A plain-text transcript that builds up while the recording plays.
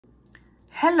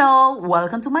Hello,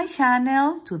 welcome to my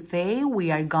channel. Today we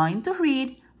are going to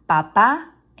read Papá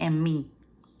and Me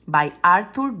by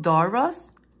Arthur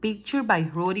Dorros, picture by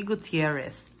Rudy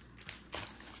Gutierrez.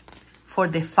 For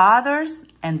the fathers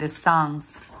and the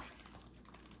sons.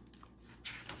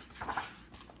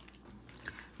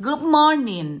 Good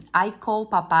morning, I call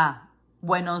Papa.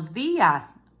 Buenos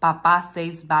dias, Papa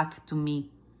says back to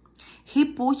me. He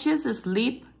pushes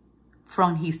sleep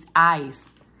from his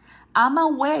eyes. I'm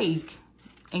awake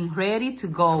and ready to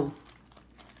go.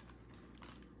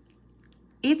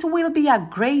 It will be a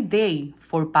great day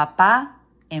for Papa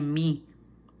and me.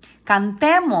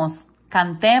 Cantemos,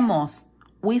 cantemos,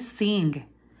 we sing.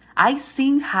 I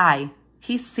sing high,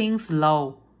 he sings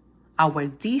low. Our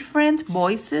different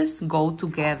voices go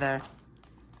together.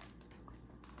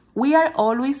 We are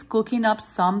always cooking up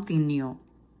something new.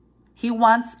 He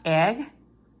wants egg,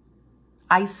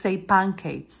 I say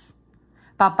pancakes.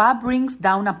 Papa brings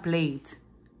down a plate.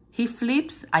 He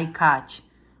flips, I catch.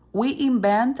 We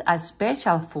invent a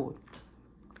special food.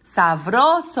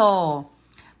 Sabroso!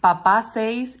 Papa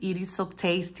says it is so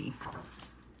tasty.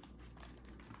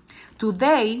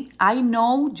 Today, I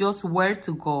know just where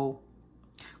to go.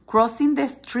 Crossing the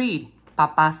street,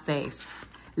 Papa says.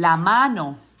 La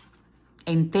mano,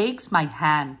 and takes my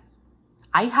hand.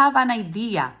 I have an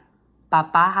idea.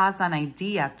 Papa has an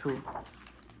idea too.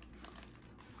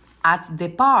 At the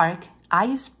park,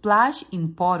 I splash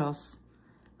in puddles.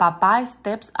 Papa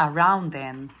steps around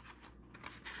them.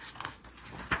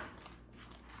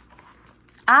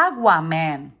 Agua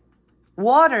man,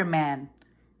 water man,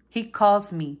 he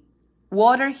calls me.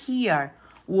 Water here,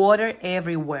 water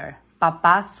everywhere.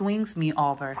 Papa swings me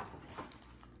over.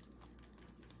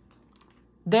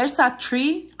 There's a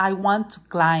tree I want to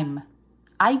climb.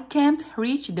 I can't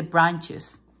reach the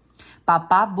branches.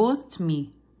 Papa boosts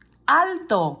me.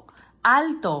 Alto,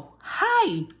 alto,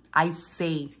 high, I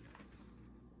say.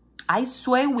 I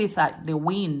sway with the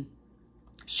wind,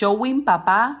 showing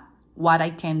Papa what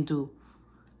I can do.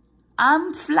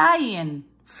 I'm flying,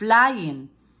 flying.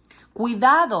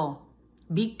 Cuidado,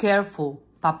 be careful,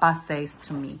 Papa says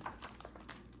to me.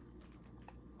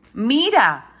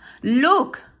 Mira,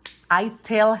 look, I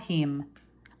tell him.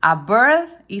 A bird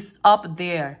is up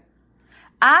there.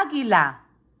 Águila,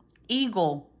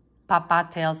 eagle, Papa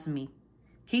tells me.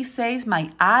 He says my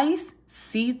eyes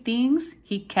see things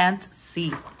he can't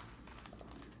see.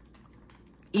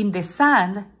 In the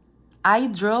sand, I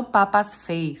draw Papa's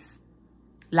face.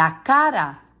 La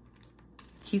cara,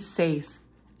 he says,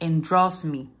 and draws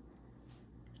me.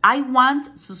 I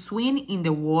want to swim in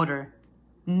the water.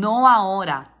 No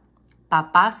ahora.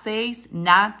 Papa says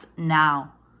not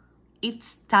now.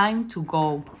 It's time to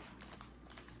go.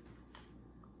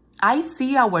 I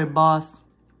see our bus,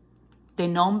 the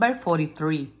number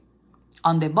 43.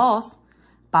 On the bus,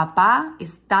 Papa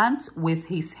stands with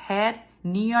his head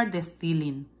near the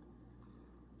ceiling.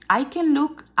 I can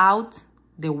look out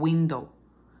the window.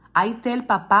 I tell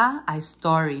Papa a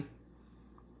story.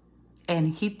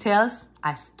 And he tells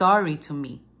a story to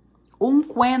me. Un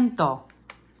cuento,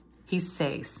 he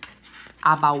says,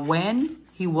 about when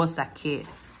he was a kid.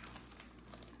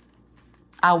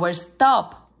 Our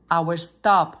stop,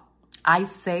 I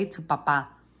say to Papa.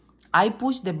 I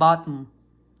push the button,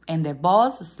 and the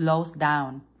bus slows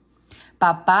down.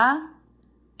 Papa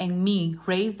and me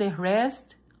race the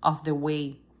rest of the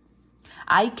way.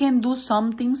 I can do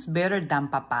some things better than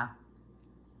Papa.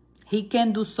 He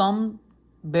can do some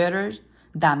better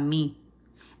than me.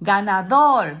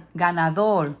 Ganador,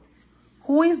 ganador.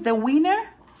 Who is the winner?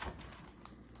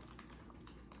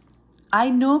 I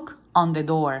knock on the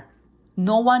door.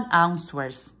 No one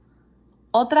answers.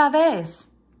 Otra vez,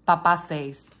 Papa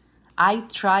says. I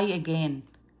try again.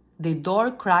 The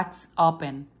door cracks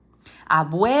open.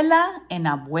 Abuela and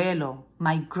abuelo,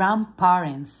 my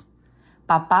grandparents,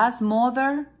 Papa's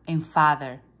mother and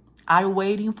father, are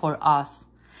waiting for us.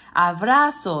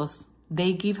 Abrazos,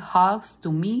 they give hugs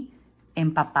to me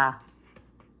and Papa.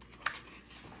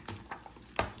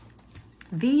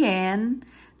 The end.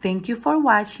 Thank you for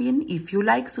watching. If you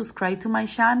like, subscribe to my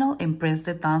channel and press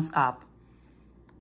the thumbs up.